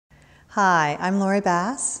Hi, I'm Laurie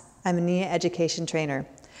Bass. I'm a Nia education trainer.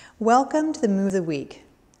 Welcome to the move of the week,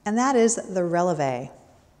 and that is the Releve.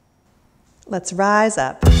 Let's rise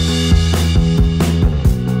up.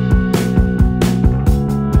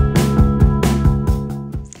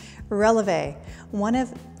 Releve, one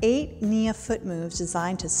of 8 Nia foot moves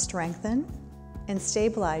designed to strengthen and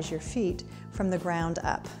stabilize your feet from the ground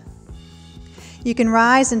up. You can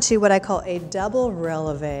rise into what I call a double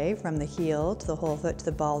releve from the heel to the whole foot to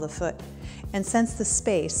the ball of the foot and sense the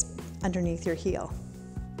space underneath your heel.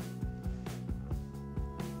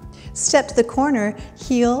 Step to the corner,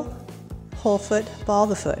 heel, whole foot, ball of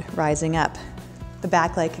the foot, rising up. The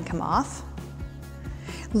back leg can come off.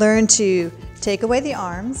 Learn to take away the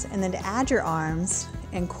arms and then to add your arms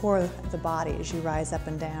and core of the body as you rise up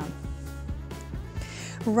and down.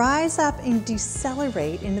 Rise up and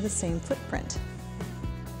decelerate into the same footprint.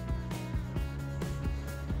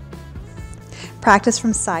 Practice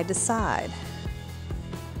from side to side.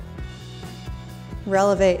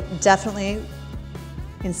 Releve, definitely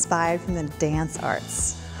inspired from the dance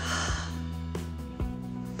arts.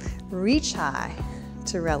 Reach high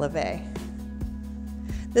to releve.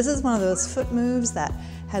 This is one of those foot moves that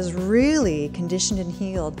has really conditioned and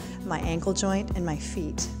healed my ankle joint and my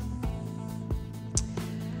feet.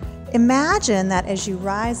 Imagine that as you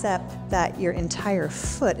rise up, that your entire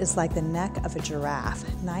foot is like the neck of a giraffe,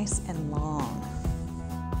 nice and long.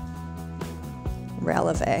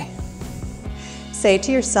 Releve. Say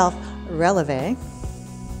to yourself, releve,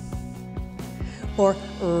 or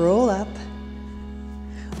roll up,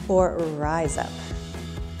 or rise up.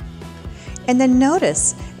 And then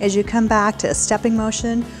notice as you come back to a stepping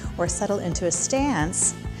motion or settle into a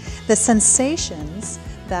stance, the sensations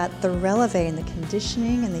that the releve and the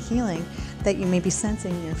conditioning and the healing that you may be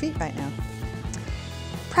sensing in your feet right now.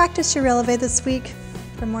 Practice your releve this week.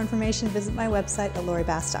 For more information, visit my website at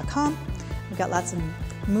lauriebass.com. We've got lots of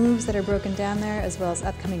moves that are broken down there, as well as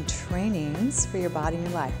upcoming trainings for your body and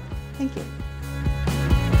your life. Thank you.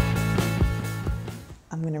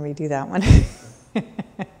 I'm going to redo that one.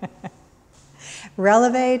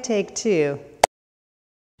 Releve, take 2.